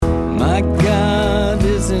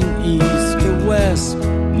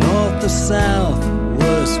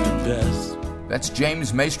That's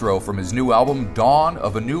James Mastro from his new album, Dawn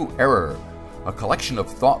of a New Era, a collection of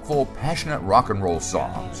thoughtful, passionate rock and roll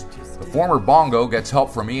songs. The former Bongo gets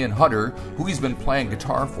help from Ian Hunter, who he's been playing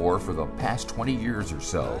guitar for the past 20 years or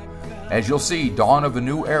so. As you'll see, Dawn of a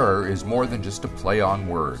New Era is more than just a play on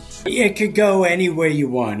words. It could go any way you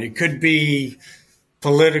want. It could be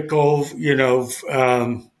political,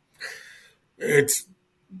 it's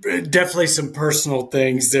definitely some personal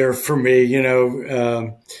things there for me.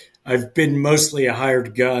 I've been mostly a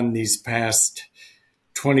hired gun these past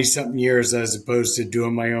 20-something years as opposed to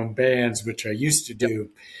doing my own bands, which I used to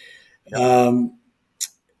do. Yep.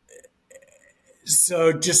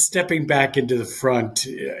 So just stepping back into the front,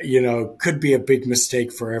 could be a big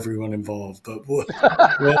mistake for everyone involved, but we'll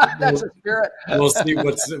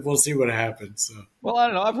see what happens. So. Well, I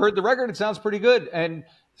don't know. I've heard the record. It sounds pretty good. And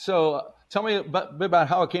so tell me a bit about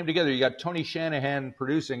how it came together. You got Tony Shanahan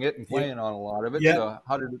producing it and playing on a lot of it. Yeah. So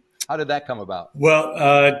how did that come about?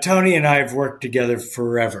 Well, Tony and I have worked together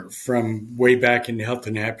forever, from way back in the Health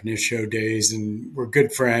and Happiness Show days, and we're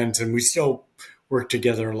good friends, and we still work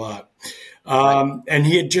together a lot. And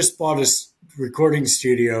he had just bought a recording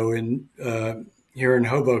studio here in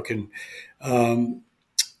Hoboken.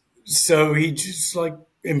 So he just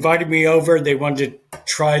invited me over. They wanted to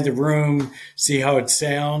try the room, see how it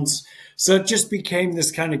sounds. So it just became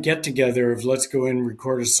this kind of get together of let's go in and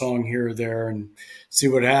record a song here or there and see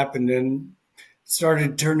what happened, and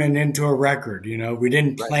started turning into a record. We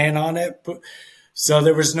didn't plan on it, so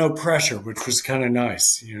there was no pressure, which was kind of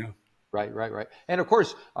nice. Right. And of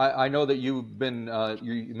course, I know that you've been,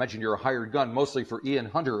 you mentioned you're a hired gun mostly for Ian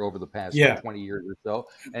Hunter over the past 20 years or so.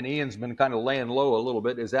 And Ian's been kind of laying low a little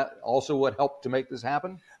bit. Is that also what helped to make this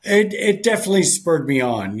happen? It definitely spurred me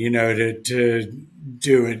on, to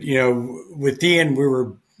do it. With Ian, we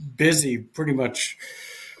were busy pretty much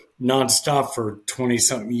nonstop for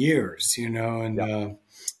 20-something years, and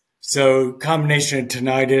so combination of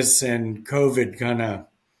tinnitus and COVID kind of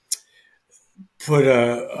put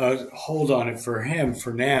a hold on it for him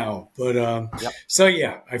for now. But I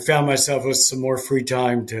found myself with some more free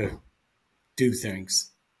time to do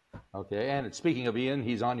things. Okay, and speaking of Ian,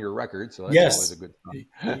 he's on your record, so that's always a good sign.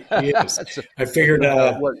 He is. I figured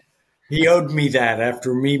he owed me that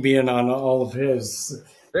after me being on all of his.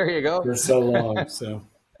 There you go. For so long, so.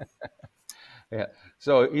 Yeah,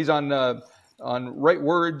 so he's on Right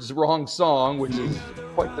Words, Wrong Song, which is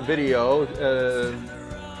quite the video.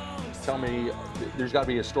 Tell me, there's got to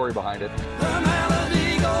be a story behind it. The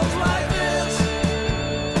melody goes like this.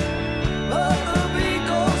 The beat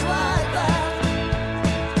goes like that.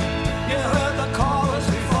 You heard the chorus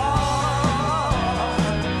before,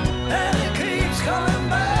 and it keeps coming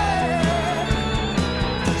back.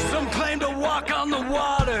 Some claim to walk on the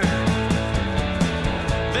water,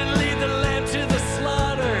 then lead the lamb to the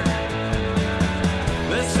slaughter.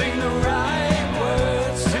 They sing the right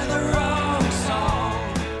words to the wrong song.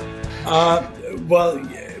 Well,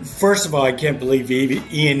 first of all, I can't believe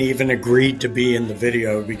Ian even agreed to be in the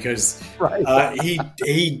video, because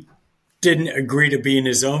he didn't agree to be in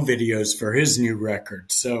his own videos for his new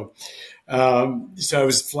record. So I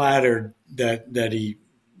was flattered that he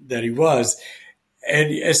was.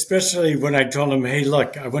 And especially when I told him, "Hey,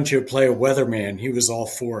 look, I want you to play a weatherman," he was all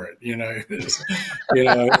for it.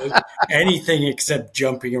 Anything except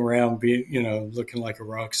jumping around, being, looking like a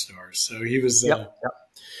rock star. So he was,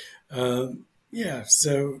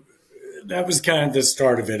 So that was kind of the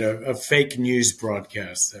start of it, a fake news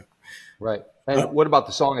broadcast. So. Right. And what about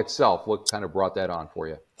the song itself? What kind of brought that on for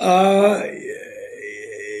you?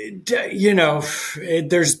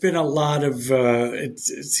 There's been a lot of, it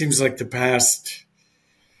seems like the past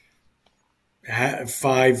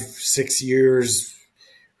 5-6 years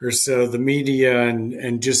or so, the media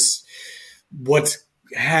and just what's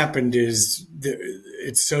happened is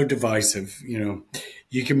it's so divisive.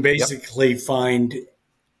 You can basically find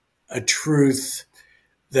a truth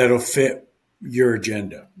that'll fit your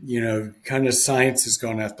agenda. Kind of science has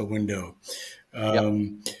gone out the window.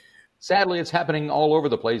 Sadly, it's happening all over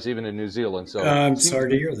the place, even in New Zealand. So I'm sorry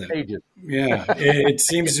to hear that. Pages. Yeah, it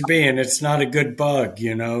seems to be, and it's not a good bug,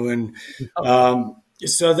 and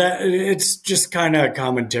so that it's just kind of a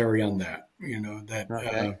commentary on that,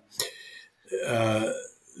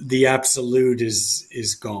 the absolute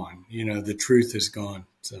is gone. The truth is gone.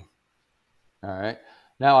 So, all right.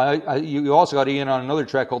 Now, you also got Ian on another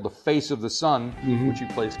track called "The Face of the Sun," which he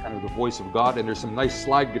plays kind of the voice of God, and there's some nice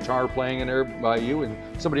slide guitar playing in there by you, and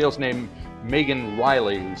somebody else named Megan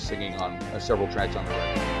Riley who's singing on several tracks on the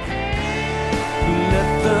record.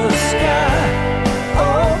 Let the sky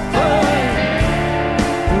open.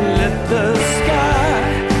 Let the sky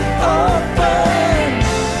open.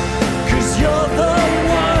 'Cause you're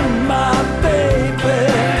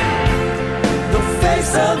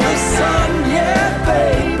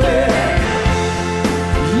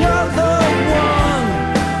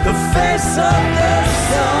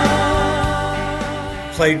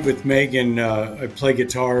played with Megan. I play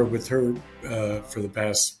guitar with her for the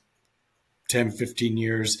past 10, 15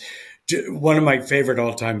 years. One of my favorite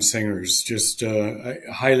all-time singers. Just I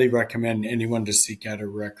highly recommend anyone to seek out her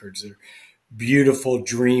records. They're beautiful,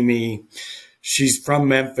 dreamy. She's from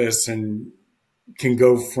Memphis and can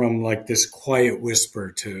go from like this quiet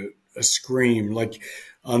whisper to a scream. Like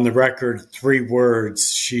on the record, 3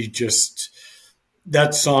 words.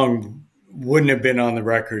 That song wouldn't have been on the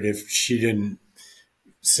record if she didn't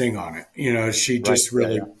sing on it. You know, she just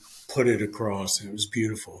really put it across, and it was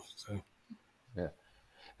beautiful. So,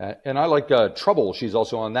 and I like Trouble. She's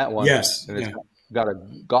also on that one. Yes, and it's got a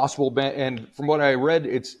gospel band, and from what I read,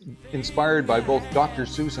 it's inspired by both Dr.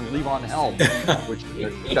 Seuss and Levon Helm, which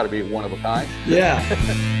has got to be one of a kind. Yeah.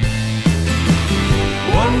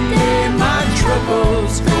 One day my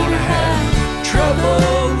trouble's gonna have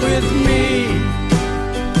trouble with me.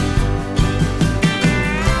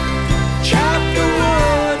 Chop the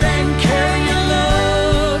wood and carry your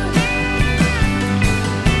load.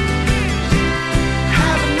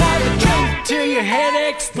 Have another drink till your head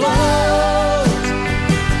explodes.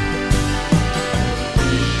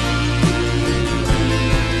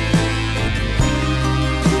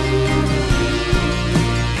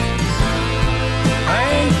 I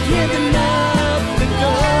ain't giving up the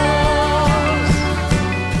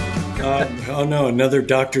ghost. Oh no, another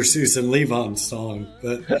Dr. Seuss and Levon song.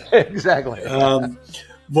 But Exactly.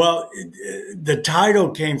 well, the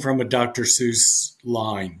title came from a Dr. Seuss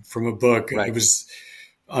line from a book. Right. I was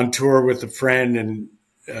on tour with a friend, and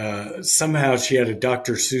somehow she had a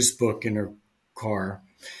Dr. Seuss book in her car.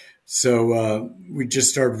 So we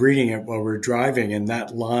just started reading it while we were driving, and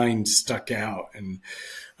that line stuck out. And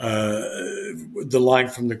the line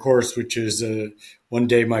from the chorus, which is, one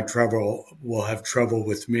day my trouble will have trouble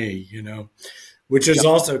with me, you know, which is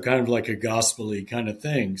also kind of like a gospel-y kind of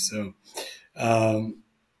thing. So, and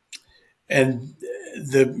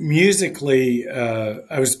the musically,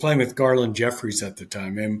 I was playing with Garland Jeffries at the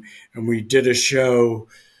time, and we did a show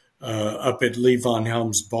up at Levon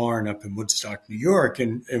Helm's barn up in Woodstock, New York.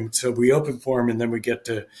 And so we opened for him, and then we get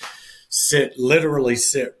to literally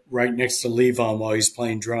sit right next to Levon while he's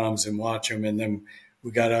playing drums and watch him. And then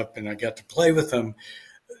we got up and I got to play with him.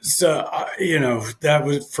 So, you know, that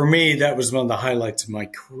was, for me, that was one of the highlights of my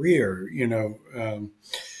career, you know,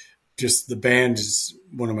 just the band is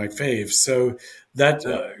one of my faves. So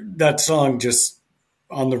that song just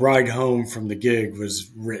on the ride home from the gig was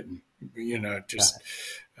written, you know, just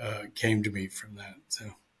came to me from that. So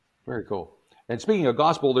Very cool. And speaking of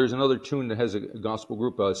gospel, there's another tune that has a gospel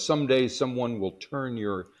group. Someday Someone Will Turn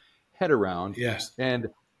Your Head Around. Yes. And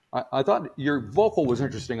I thought your vocal was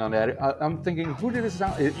interesting on that. I'm thinking, who did it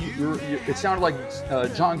sound? It sounded like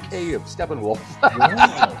John Kay of Steppenwolf.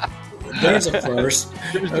 wow. There's a first.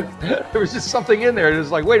 There was just something in there. It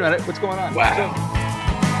was like, wait a minute, what's going on? Wow.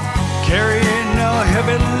 Carrying a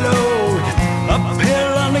heavy load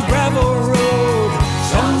uphill on the gravel road.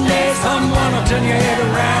 Someday someone will turn your head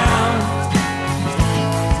around.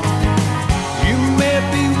 You may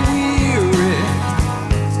be weary.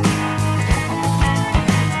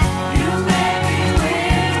 You may be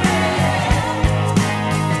weary.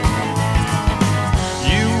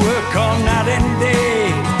 You work all night and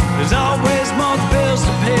day. There's always more bills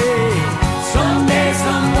to pay. Someday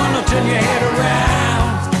someone will turn your head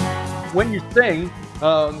around. When you sing,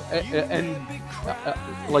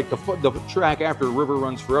 like the track after River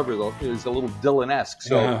Runs Forever though, is a little Dylan-esque.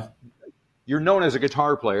 So you're known as a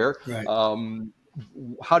guitar player. Right.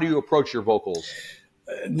 How do you approach your vocals?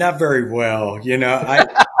 Not very well. You know,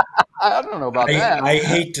 I don't know about that. I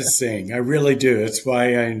hate to sing. I really do. That's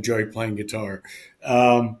why I enjoy playing guitar.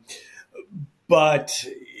 But,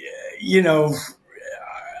 you know,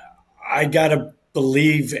 I got to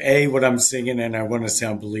believe, what I'm singing, and I want to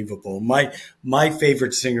sound believable. My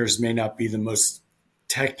favorite singers may not be the most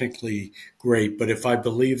technically great, but if I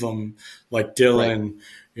believe them, like Dylan, right.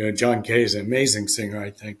 You know, John Kay is an amazing singer, I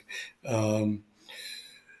think.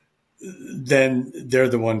 Then they're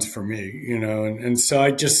the ones for me, you know, and so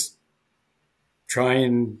I just try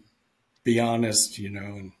and be honest, you know.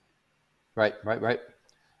 And Right.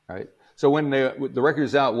 So when the record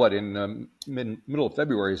is out, what, in middle of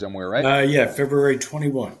February somewhere, right? Yeah, February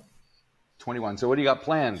 21. 21. So what do you got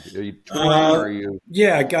planned? Are you touring? Or are you?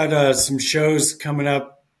 Yeah, I got some shows coming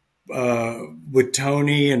up with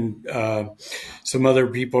Tony and some other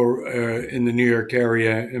people in the New York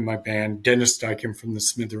area in my band. Dennis Deichen from the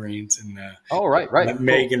Smithereens and right.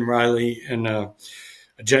 Megan Riley and a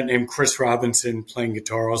gent named Chris Robinson playing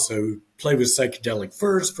guitar. Also played with Psychedelic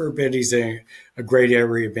Furs for a bit. He's a great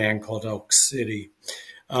area band called Elk City.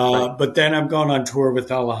 But then I'm going on tour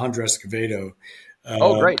with Alejandro Escovedo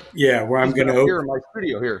Oh, great. Yeah, where I'm going to here in my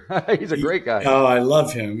studio here. He's a great guy. Oh, I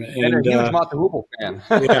love him. And a huge Marty Duda fan.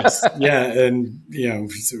 Yes, yeah, and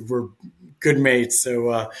we're good mates.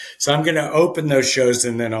 So I'm going to open those shows,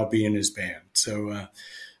 and then I'll be in his band. So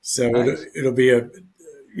nice. it'll be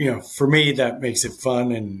for me that makes it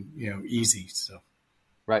fun and easy. So.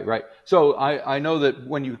 Right. So I know that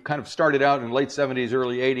when you kind of started out in the late 70s,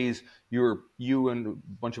 early 80s, you and a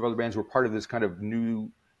bunch of other bands were part of this kind of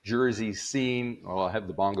New Jersey scene. Well, I have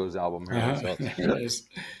the Bongos album here. Nice.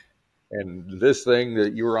 And this thing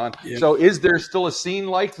that you were on. Yeah. So is there still a scene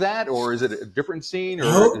like that, or is it a different scene?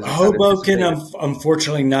 Or Hoboken,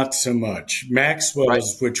 unfortunately, not so much. Maxwell's, right,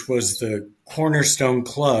 which was the cornerstone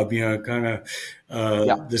club, kind of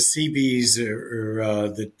the CBs or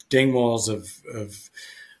the Dingwalls of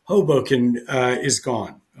Hoboken is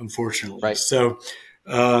gone, unfortunately. Right. So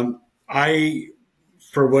I,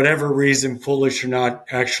 for whatever reason, foolish or not,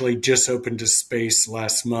 actually just opened a space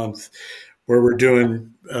last month where we're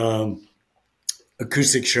doing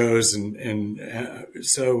acoustic shows. And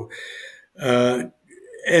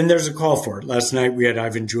there's a call for it. Last night we had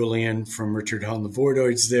Ivan Julian from Richard Hell and the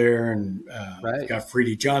Voidoids there, and got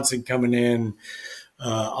Freddie Johnson coming in.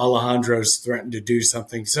 Alejandro's threatened to do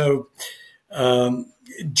something. So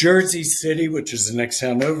Jersey City, which is the next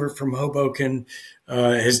town over from Hoboken,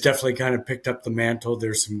 has definitely kind of picked up the mantle.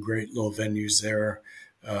 There's some great little venues there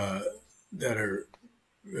that are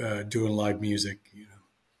doing live music.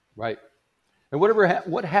 Right. And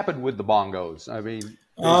what happened with the Bongos? I mean,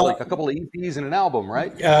 there's like a couple of EPs and an album,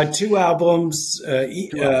 right? 2 albums,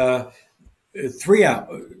 3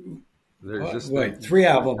 albums. There's 3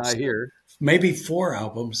 albums. I hear. Maybe 4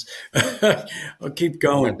 albums. I'll keep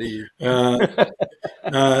going.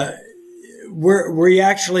 We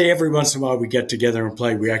actually, every once in a while, we get together and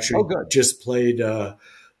play. We actually just played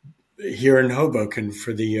here in Hoboken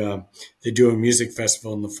for the they do a music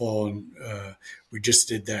festival in the fall, and we just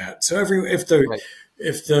did that. So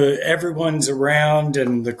if everyone's around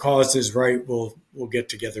and the cause is right, we'll get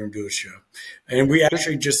together and do a show. And we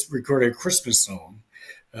actually just recorded a Christmas song.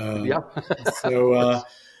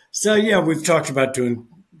 So we've talked about doing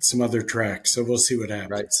some other tracks. So we'll see what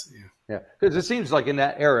happens. Right. Yeah, because it seems like in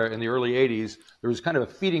that era, in the early '80s, there was kind of a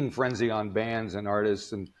feeding frenzy on bands and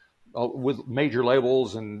artists, and with major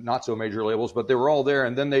labels and not so major labels, but they were all there,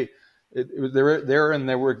 and then they were there, and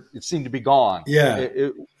it seemed to be gone. Yeah.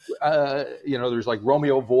 There's like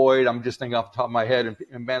Romeo Void. I'm just thinking off the top of my head,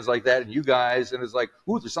 and bands like that, and you guys, and it's like,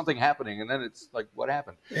 ooh, there's something happening, and then it's like, what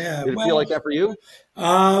happened? Yeah. Did it feel like that for you?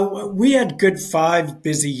 We had good 5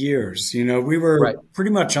 busy years. We were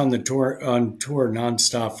pretty much on tour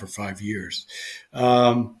nonstop for 5 years,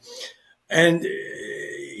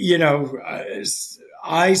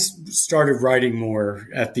 I started writing more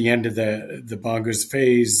at the end of the Bongos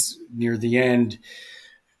phase, near the end,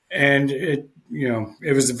 and it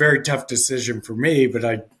was a very tough decision for me, but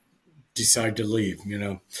I decided to leave,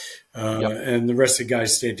 and the rest of the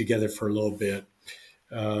guys stayed together for a little bit.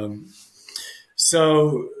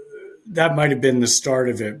 So that might have been the start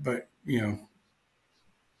of it, but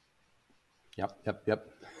Yep.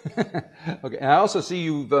 Okay, and I also see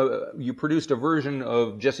you produced a version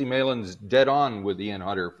of Jesse Malin's "Dead On" with Ian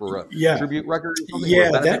Hunter for a tribute record or something. Yeah,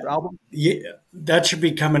 that album. Yeah, that should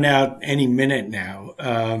be coming out any minute now.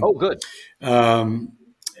 Good.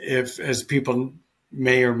 If, as people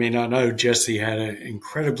may or may not know, Jesse had an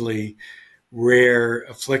incredibly rare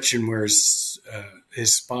affliction where his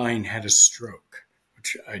spine had a stroke,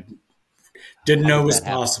 which I didn't know was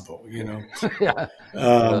possible,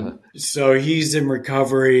 So he's in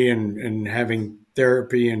recovery and having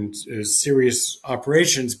therapy and serious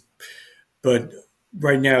operations. But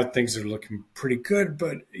right now things are looking pretty good,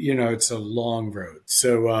 but it's a long road.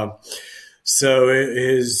 So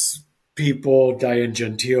his people, Diane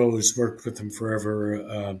Gentile, who's worked with him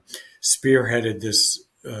forever, spearheaded this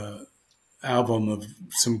album of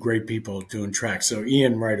some great people doing tracks. So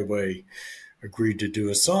Ian right away agreed to do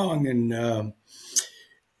a song, and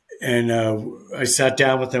I sat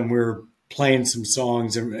down with him. We were playing some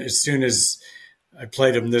songs, and as soon as I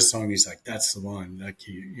played him this song, he's like, "That's the one." Like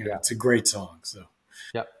it's a great song. So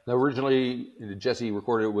yeah. Now, originally Jesse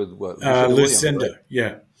recorded it with what? Lucinda. Right?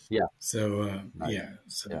 Yeah. So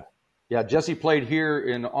yeah. Jesse played here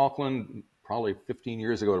in Auckland probably 15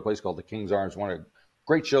 years ago at a place called the King's Arms. One of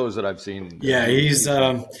great shows that I've seen. Yeah, he's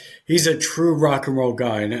a true rock and roll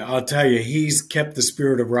guy, and I'll tell you, he's kept the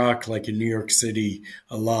spirit of rock like in New York City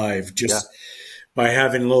alive just by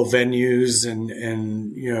having little venues, and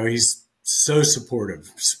he's so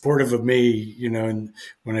supportive of me, and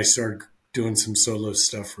when I started doing some solo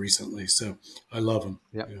stuff recently, so I love him.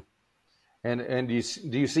 Yeah. And do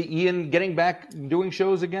you see Ian getting back doing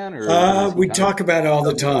shows again? Or we talk about it all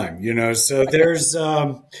the time, So there's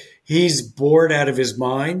he's bored out of his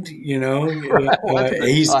mind,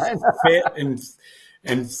 he's fit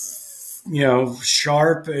and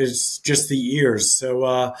sharp as just the ears.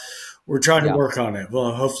 So we're trying to work on it.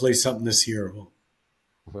 Well, hopefully something this year will.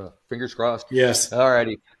 Well, fingers crossed. Yes. All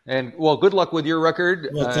righty. And well, good luck with your record.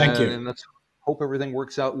 Well, thank you. And let's hope everything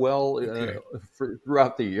works out well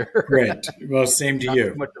throughout the year. Great. Well, same to you.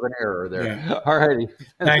 Not too much of an error there. Yeah. All righty.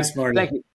 Thanks, Marty. Thank you.